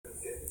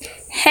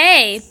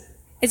Hey,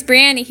 it's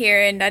Brianna here,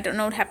 and I don't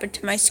know what happened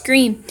to my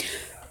screen,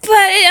 but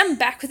I'm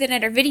back with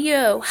another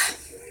video.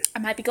 I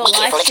might be going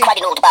live stream.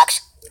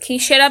 Can you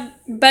shut up,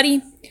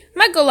 buddy? I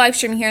might go live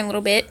stream here in a little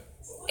bit,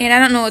 and I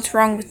don't know what's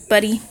wrong with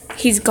Buddy.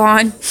 He's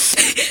gone.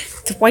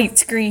 It's a white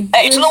screen.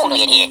 Hey, it's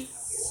lonely in here.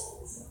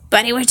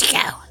 Buddy, where'd you go?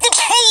 The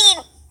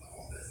pain.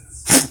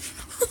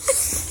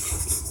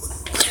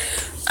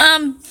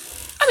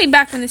 I'll be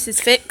back when this is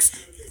fixed.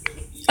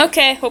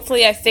 Okay,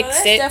 hopefully I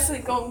fixed it. That's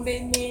definitely gonna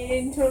be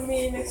mean to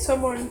me and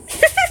someone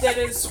that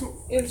is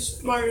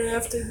smart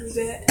enough to do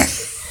that.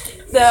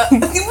 The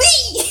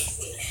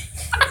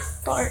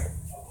part.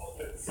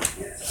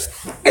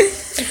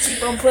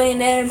 Keep on playing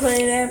that and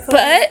playing that.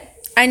 But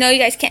I know you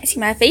guys can't see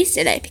my face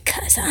today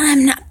because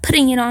I'm not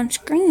putting it on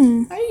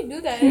screen. How do you do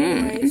that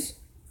anyways?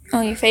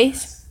 Oh, your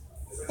face?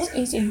 It's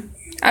easy.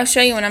 I'll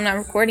show you when I'm not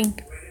recording.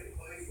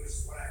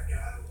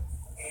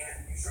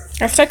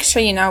 I wish I could show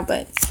you now,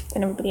 but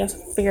then everybody else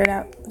will figure it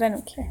out. But I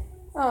don't care.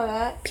 Oh,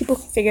 that. People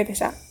can figure this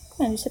out.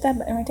 Come on, just hit that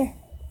button right there.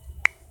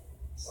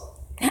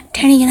 Not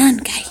turning it on,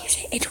 guys.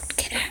 I don't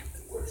care.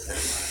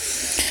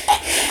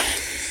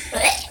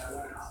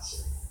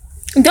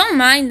 Don't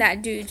mind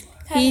that dude.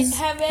 He's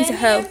have a any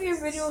hoe. of your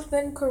videos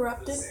been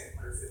corrupted?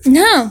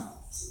 No.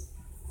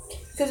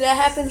 Because that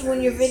happens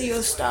when your video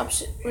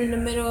stops in the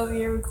middle of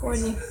your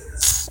recording.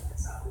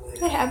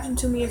 It happened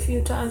to me a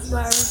few times,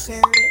 but I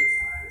repaired it.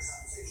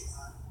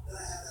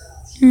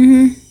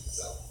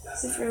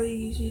 It's really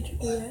easy to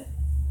do that.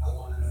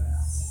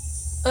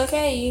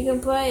 Okay, you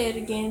can play it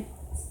again.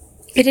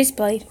 It is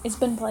played. It's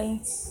been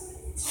playing.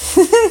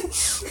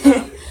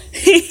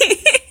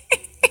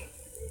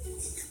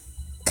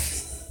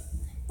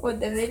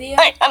 With the video?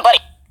 Hey, I'm Buddy.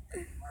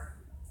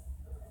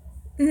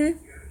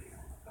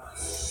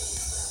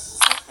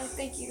 I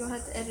think you're gonna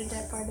have to edit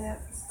that part out.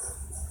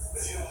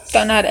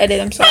 Don't know how to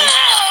edit, I'm sorry.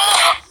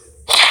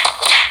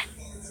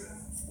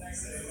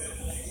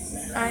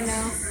 I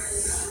know.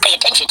 Pay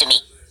attention to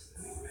me.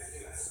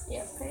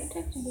 Yeah, pay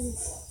attention to me.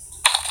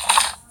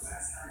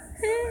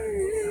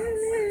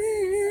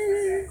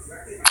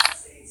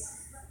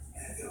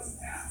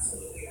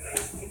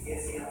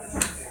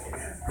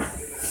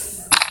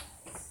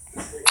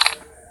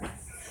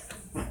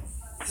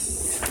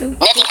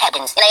 Nothing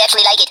happens, and I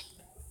actually like it.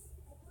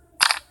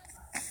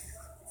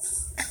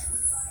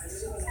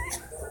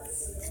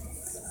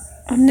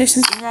 There's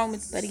something wrong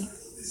with Buddy.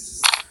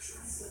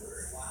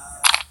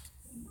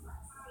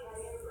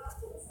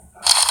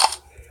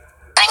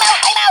 I'm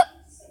out.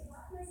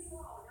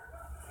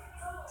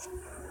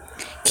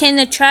 Can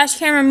the trash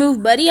can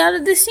remove Buddy out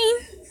of the scene?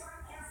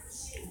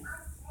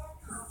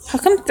 How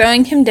come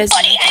throwing him doesn't?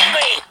 Buddy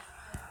angry.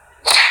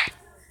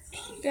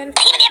 You gotta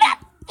Give me that.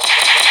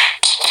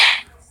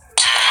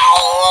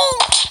 Ow.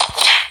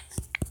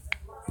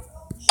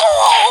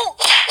 Oh.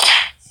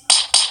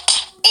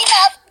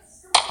 Enough.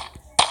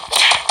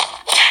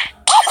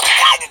 Oh,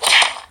 God.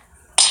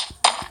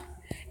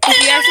 If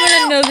you guys want to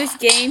know this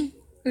game,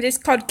 it is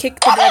called Kick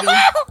the Buddy.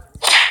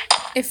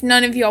 If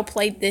none of y'all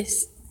played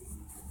this.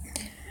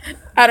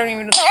 I don't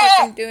even know what the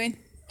fuck I'm doing.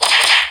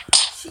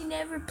 She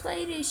never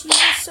played it. She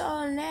just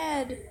saw an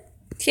ad.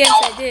 Yes,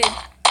 I did.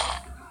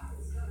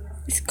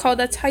 It's called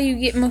That's How You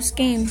Get Most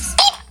Games.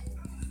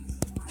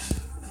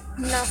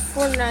 Not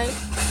Fortnite.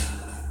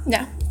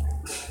 No.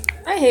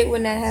 I hate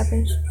when that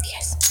happens.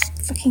 Yes.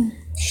 Fucking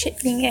shit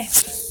thing, yeah.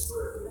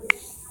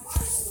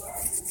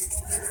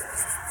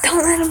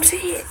 Don't let them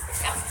see it.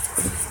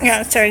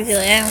 Yeah, sorry,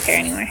 Dilly. I don't care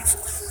anymore.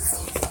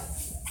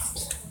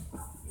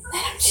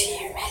 Let them see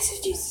your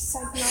messages. It's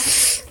like, no.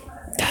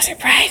 Those are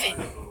private.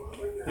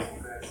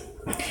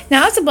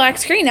 Now it's a black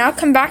screen. I'll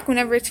come back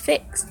whenever it's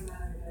fixed.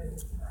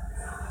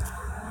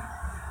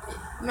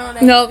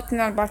 No, it's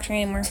not a black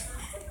screen anymore.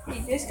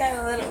 You just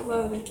gotta let it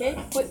load, okay?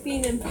 Quit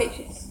being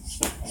impatient.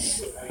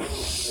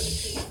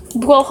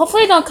 Well,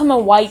 hopefully it don't come a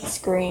white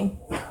screen.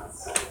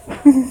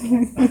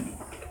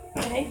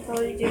 Okay,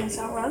 so you doing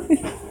something wrong?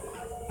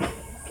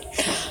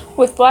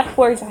 With black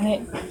words on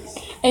it.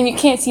 And you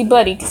can't see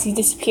Buddy because he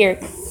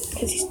disappeared.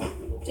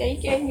 Yeah,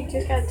 you can. You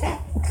just gotta tap.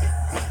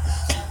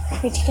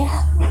 Where'd you go?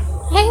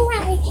 I'm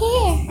right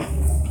here.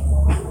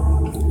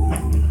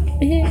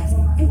 It's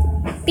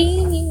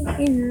being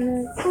in the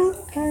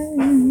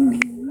sun.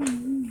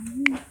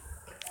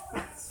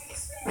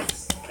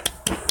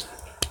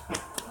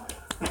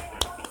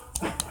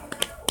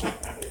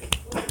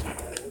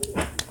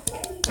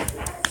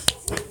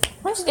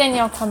 When's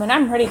Danielle coming?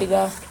 I'm ready to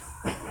go.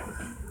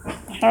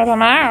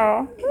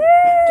 Tomorrow.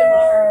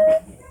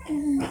 Tomorrow.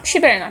 She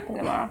better not come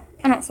tomorrow.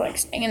 I don't feel like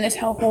staying in this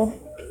hellhole.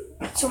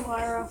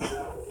 Tomorrow.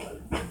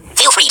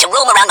 Feel free to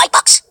roam around my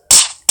box.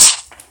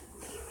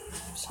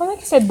 Sound like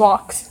I said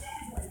box.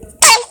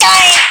 I'm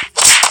dying.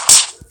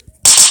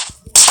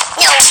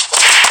 No.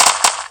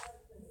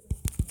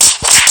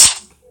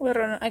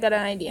 I got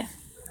an idea.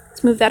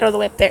 Let's move that all the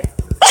way up there.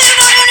 No.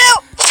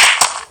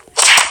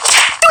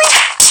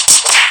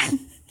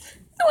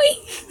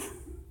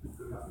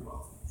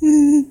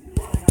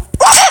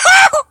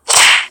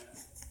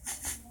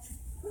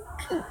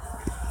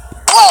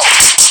 Whoa.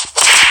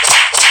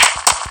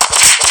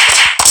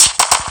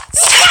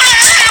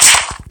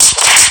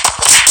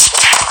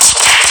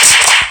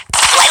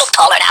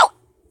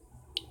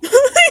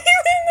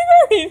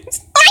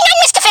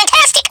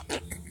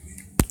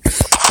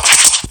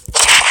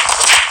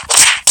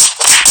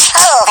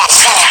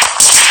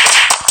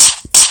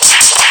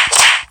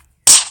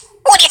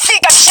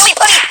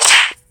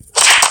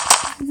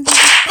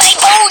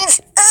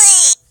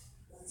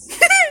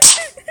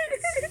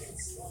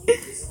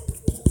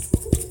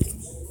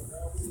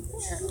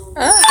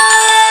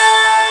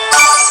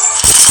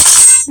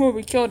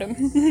 we killed him.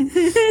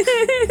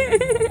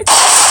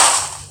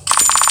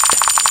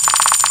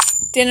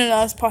 Didn't know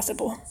that was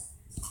possible.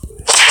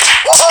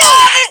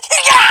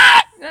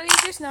 No, you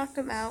just knocked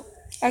him out.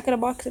 I got a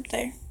box up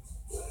there.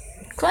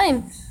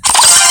 Claim.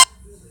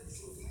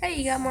 Hey,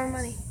 you got more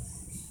money.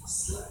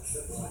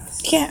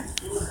 Yeah.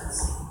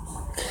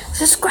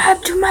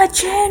 Subscribe to my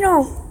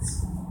channel,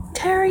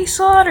 Terry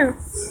Slaughter.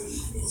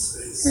 Who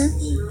said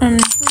that?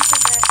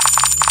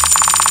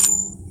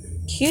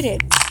 You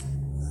did.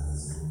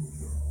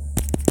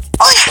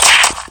 I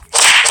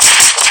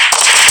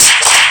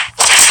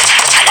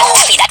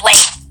don't be that way.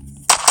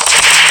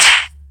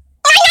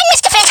 I'm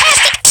Mr.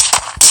 Fantastic.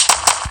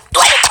 Do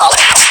I look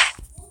taller?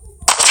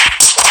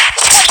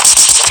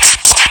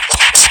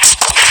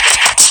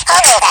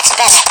 Oh, that's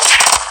better.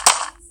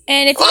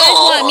 And if you guys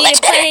want me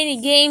to play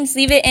any games,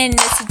 leave it in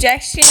the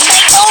suggestions.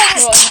 Well,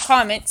 in the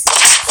comments.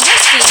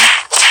 Suggesting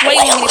what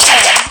you want me to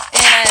play.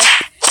 And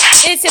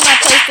it's in my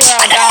Play Store.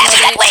 I'll download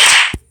it.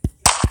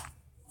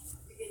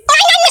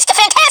 I'm Mr.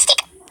 Fantastic.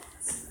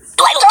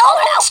 Do I look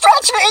taller now?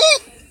 Stretch me.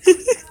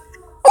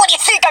 What do you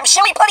think? I'm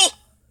silly putty.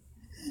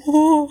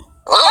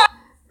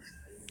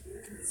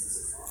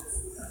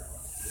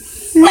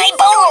 My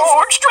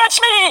bones stretch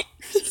me.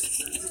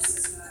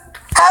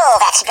 Oh,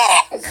 that's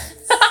better.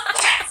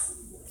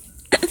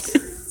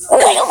 Oh,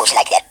 I almost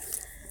like that.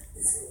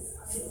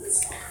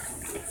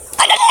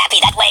 I'm not happy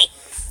that way.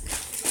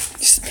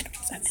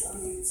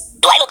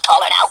 Do I look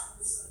taller now?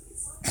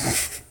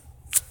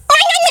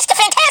 I'm Mr.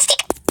 Fantastic.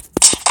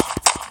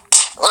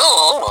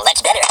 Oh,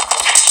 that's better.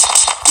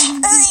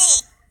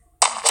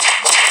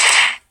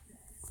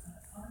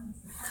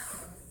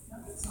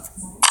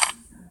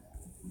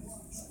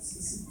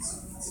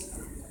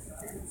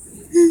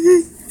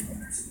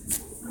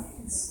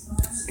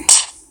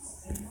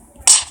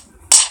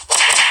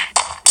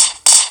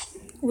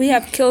 We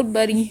have killed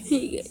Buddy.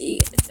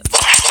 He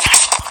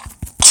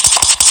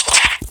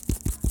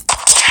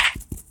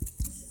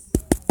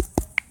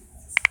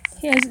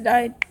has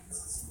died.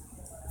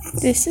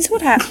 This is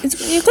what happens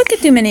when you click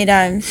it too many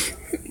times.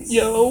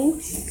 Yo.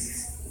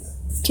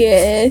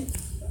 Kid.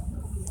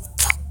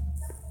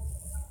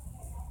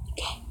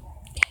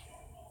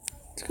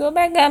 Let's go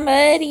back on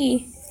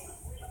Buddy.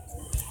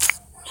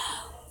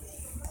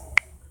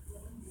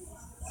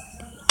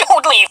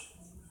 Don't leave.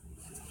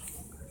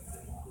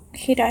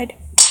 He died.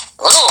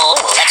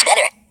 Oh, that's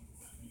better.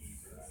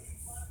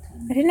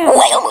 I didn't know. Oh,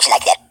 I almost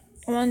like that.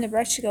 I want the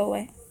brush to go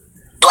away.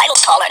 Do I look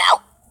taller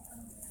now?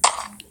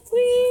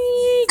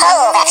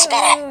 Oh, that's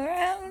better.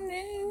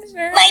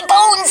 My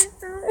bones.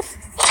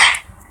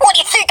 What do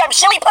you think? I'm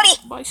silly putty.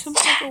 Buy some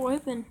type of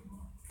weapon.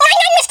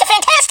 I'm Mr.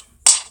 Fantastic.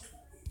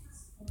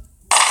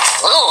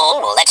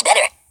 Oh, that's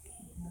better.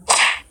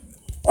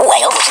 Oh,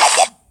 I almost like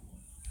that.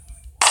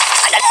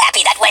 I'm not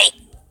happy that way.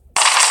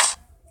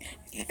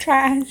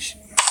 Trash.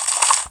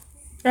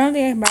 I don't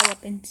think I can buy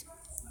weapons.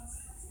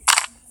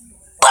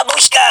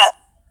 Babushka.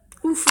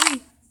 Ooh,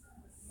 free.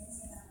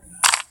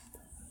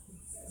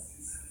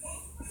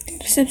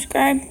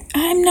 Subscribe.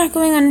 I'm not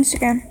going on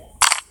Instagram.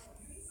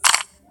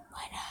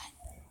 Why not?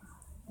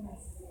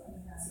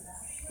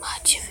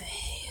 Watch a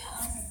video.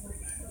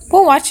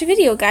 Well, watch a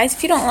video, guys.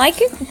 If you don't like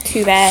it,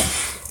 too bad.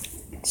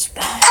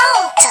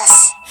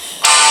 Countess.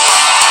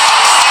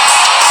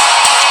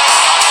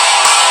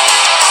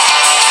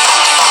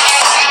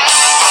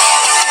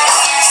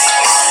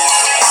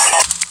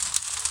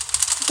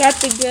 Got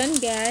the gun,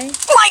 guy.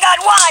 My God,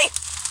 why?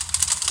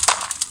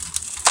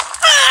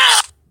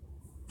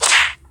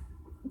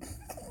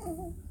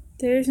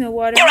 There's no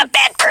water. You're a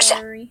bad person.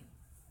 Sorry.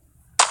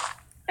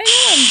 I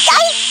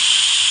know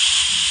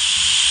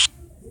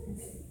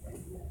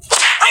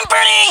I'm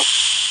burning.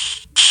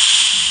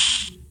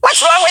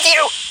 What's wrong with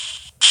you?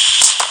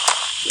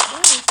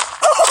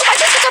 Oh, my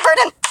biscuits are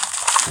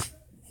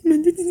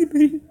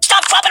burning.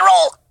 Stop, drop, and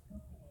roll.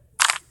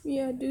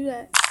 Yeah, do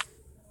that.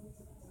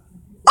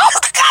 Oh,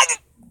 God.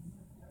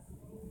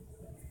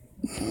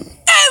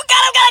 Oh,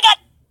 God.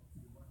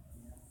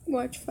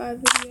 Watch 5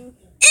 videos.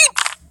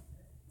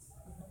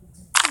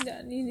 Open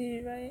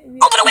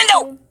the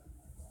window.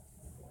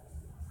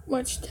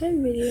 Watch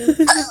 10 videos.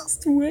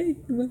 Wait.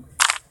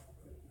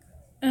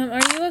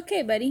 Are you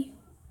okay, buddy?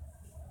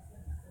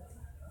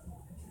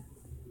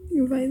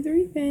 You find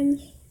 3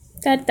 fans.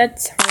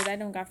 That's hard. I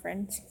don't got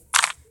friends.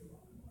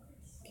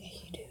 Yeah,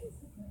 you do.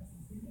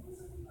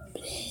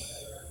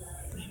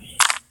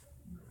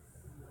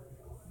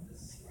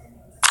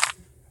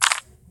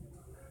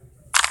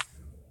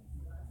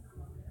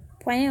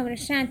 Playing over the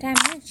sometime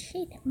that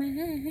shit,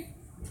 man.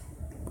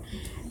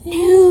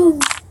 No.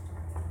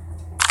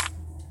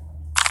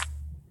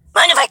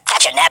 Mind if I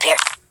catch a nap here?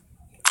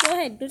 Go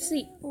ahead, go to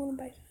sleep. I want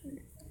to buy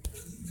something.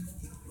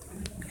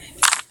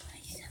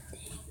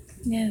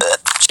 No.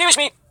 Excuse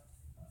me.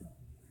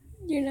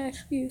 You're not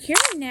excused.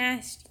 You're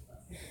nasty.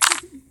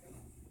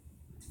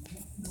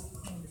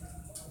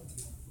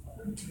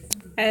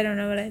 I don't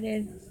know what I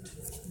did.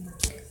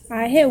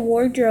 I hit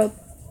wardrobe,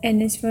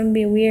 and it's gonna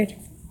be weird.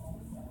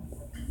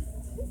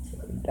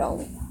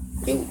 Don't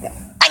do that.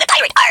 I'm a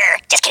pirate. Arr,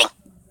 just kidding.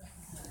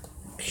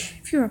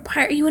 If you're a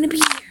pirate, you want to be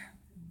here.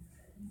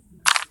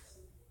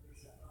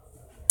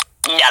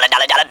 Dollar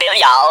bill,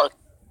 y'all.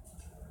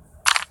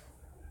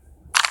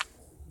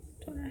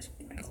 Don't ask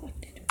me what I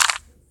collected.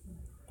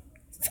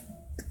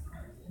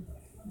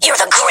 You're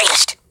the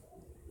greatest.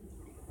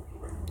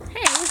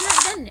 Hey, I was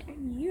not done there.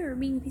 You're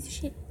being a piece of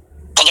shit.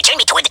 Can you turn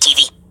me toward the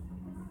TV?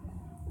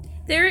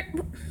 There's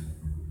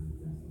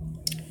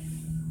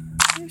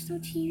no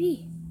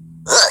TV.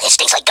 Ugh, it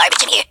stinks like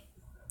garbage in here.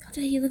 How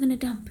dare you live in a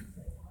dump?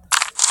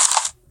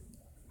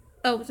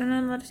 Oh, was I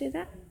not allowed to say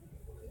that?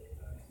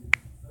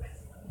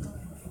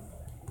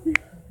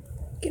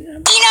 Get it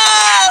up.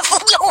 Enough!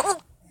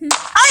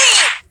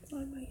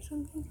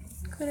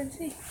 Couldn't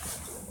see.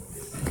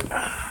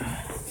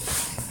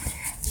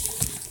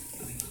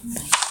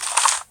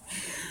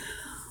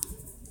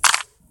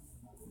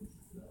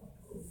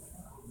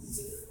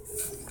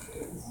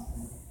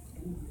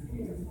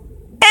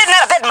 Isn't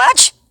that a bit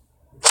much?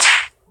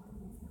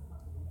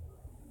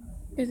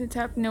 There's a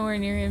tap nowhere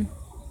near him.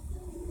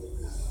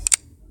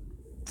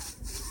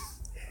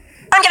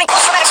 I'm getting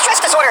post-traumatic stress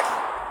disorder.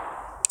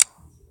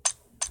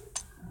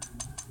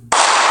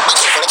 Be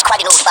careful, it's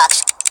quite an old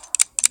box.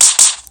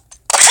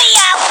 See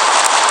ya!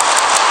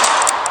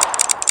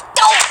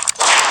 Don't!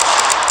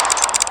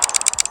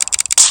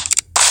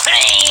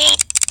 Hey!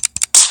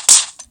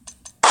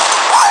 The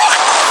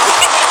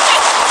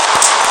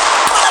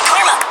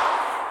karma!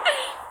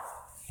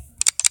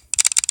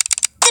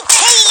 The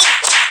pain!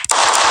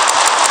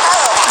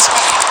 Oh, that's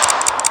bad.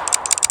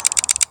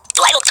 Do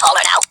I look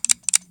taller now?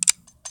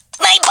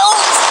 My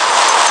bones!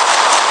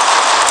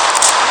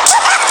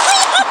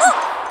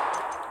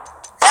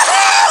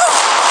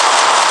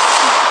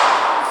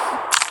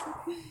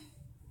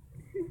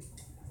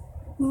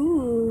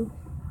 Ooh.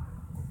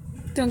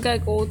 Don't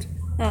get gold.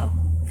 Oh,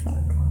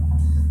 fuck.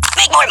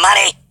 Make more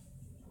money!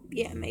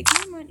 Yeah, make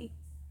more money.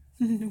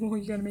 What are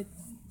you gonna make?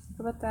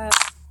 How about that?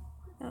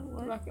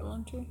 What? Rocket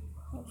launcher.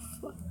 Oh,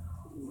 fuck.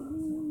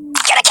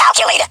 Get a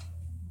calculator!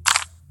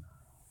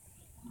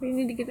 You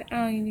need to get the.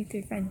 Oh, you need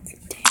to find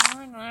it.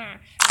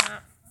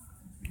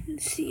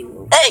 Let's see.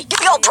 Hey, get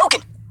me all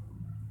broken!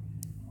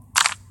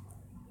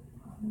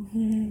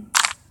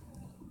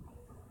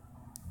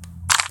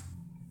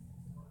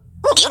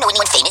 Do you know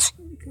anyone famous?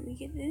 Can we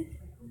get this?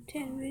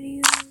 10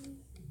 videos.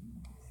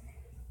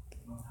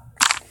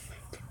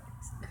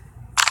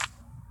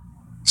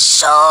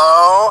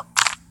 So...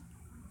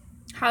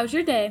 How's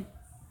your day?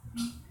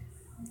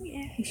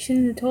 Yeah, you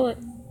shouldn't have told it.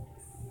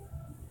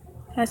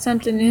 That's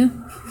something new.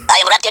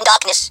 I am wrapped in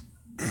darkness.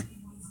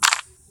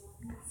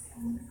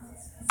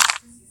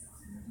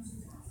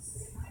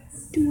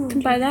 You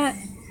can buy that.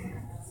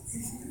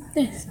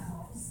 This.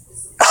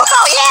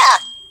 Oh, yeah!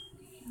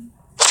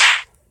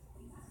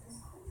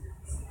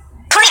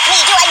 Prick me,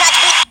 do I not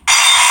be...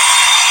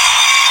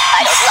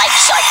 I don't like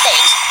sharp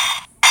things.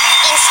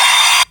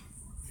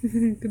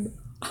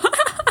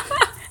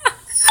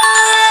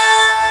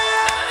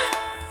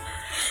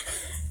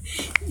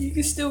 You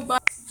can still buy...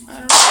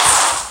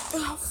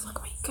 Oh,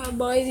 fuck me. Can I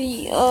buy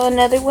the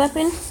another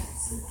weapon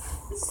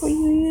for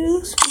you to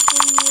use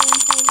before you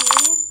entire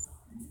area?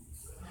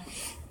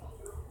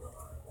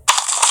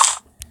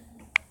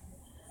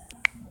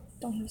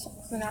 Don't use it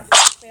for that.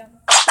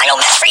 I don't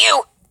match for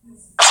you.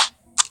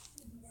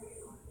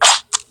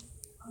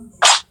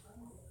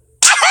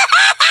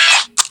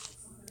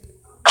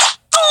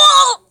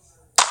 Oh!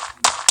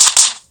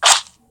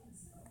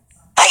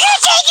 I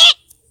can't take it!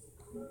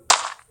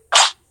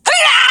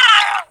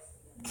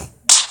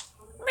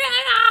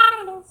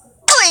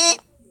 Please.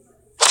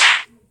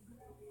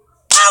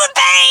 Oh, the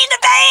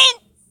pain!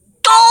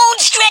 Don't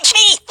stretch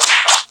me!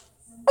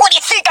 What do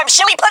you think, I'm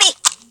silly putty?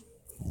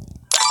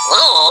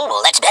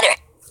 Ooh, that's better.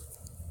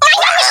 My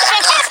God, this is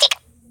fantastic!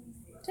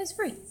 It's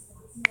free.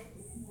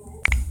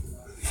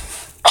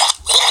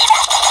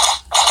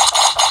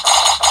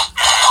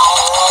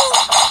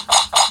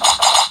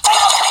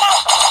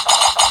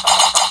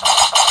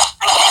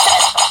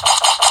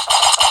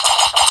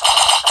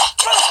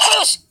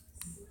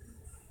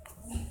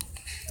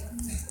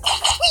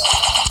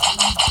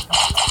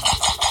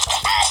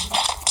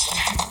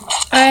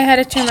 I had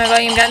to turn my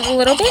volume down a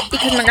little bit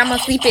because my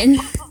grandma's sleeping.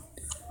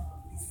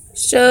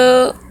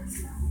 So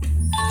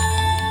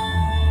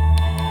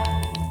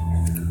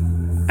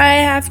I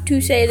have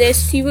to say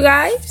this to you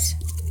guys.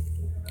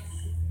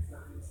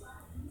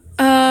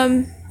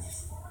 I'm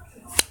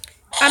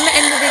gonna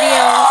end the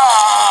video.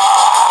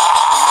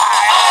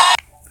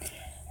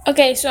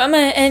 Okay, so I'm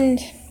gonna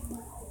end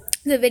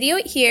the video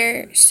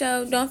here.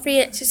 So don't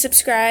forget to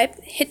subscribe,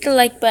 hit the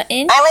like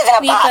button, I live in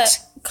a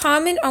box.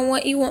 comment on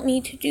what you want me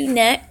to do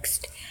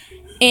next,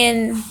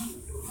 and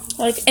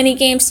like any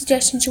game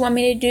suggestions you want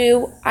me to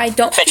do. I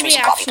don't do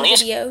reaction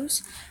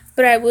videos,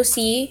 but I will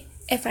see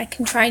if I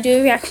can try and do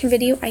a reaction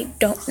video. I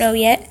don't know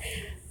yet,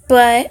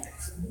 but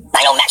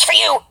I don't match for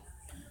you.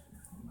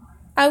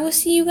 I will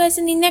see you guys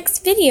in the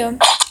next video. You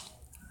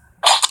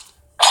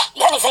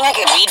got anything I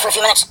could read for a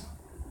few minutes?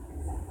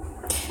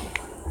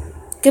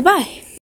 Goodbye.